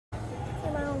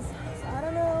million miles. So I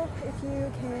don't know if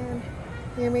you can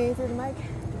hear me through the mic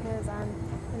because I'm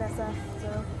in SF,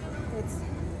 so it's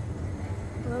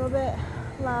a little bit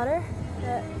louder.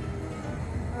 But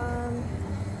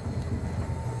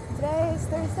today is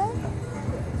Thursday.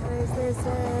 Today is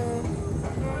Thursday,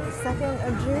 the 2nd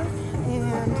of June,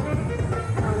 and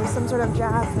there's some sort of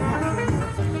jazz thing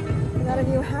happening. I got a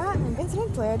new hat, and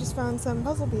incidentally, I just found some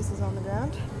puzzle pieces on the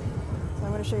ground. So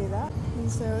I'm going to show you that.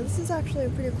 And so this is actually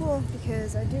pretty cool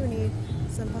because I do need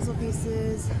some puzzle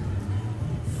pieces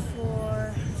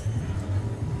for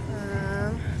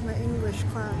my English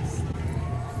class.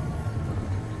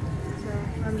 So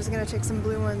I'm just going to take some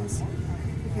blue ones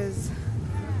because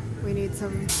we need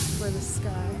some for the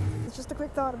sky. It's just a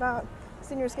quick thought about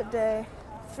senior skip day.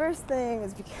 First thing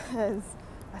is because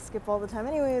I skip all the time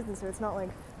anyways, and so it's not like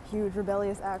a huge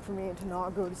rebellious act for me to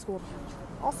not go to school.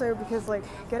 Also because like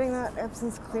getting that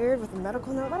absence cleared with a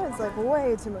medical note, that is like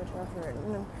way too much effort.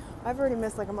 And I've already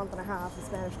missed like a month and a half of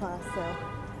Spanish class, so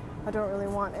I don't really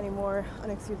want any more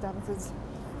unexcused absences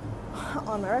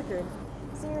on my record.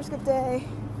 Senior skip day,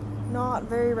 not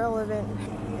very relevant,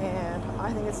 and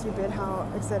I think it's stupid how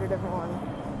excited everyone.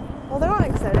 Well, they're not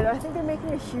excited. I think they're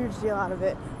making a huge deal out of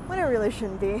it when it really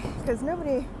shouldn't be, because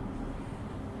nobody,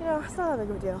 it's not that big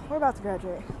of a deal. We're about to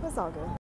graduate. It's all good.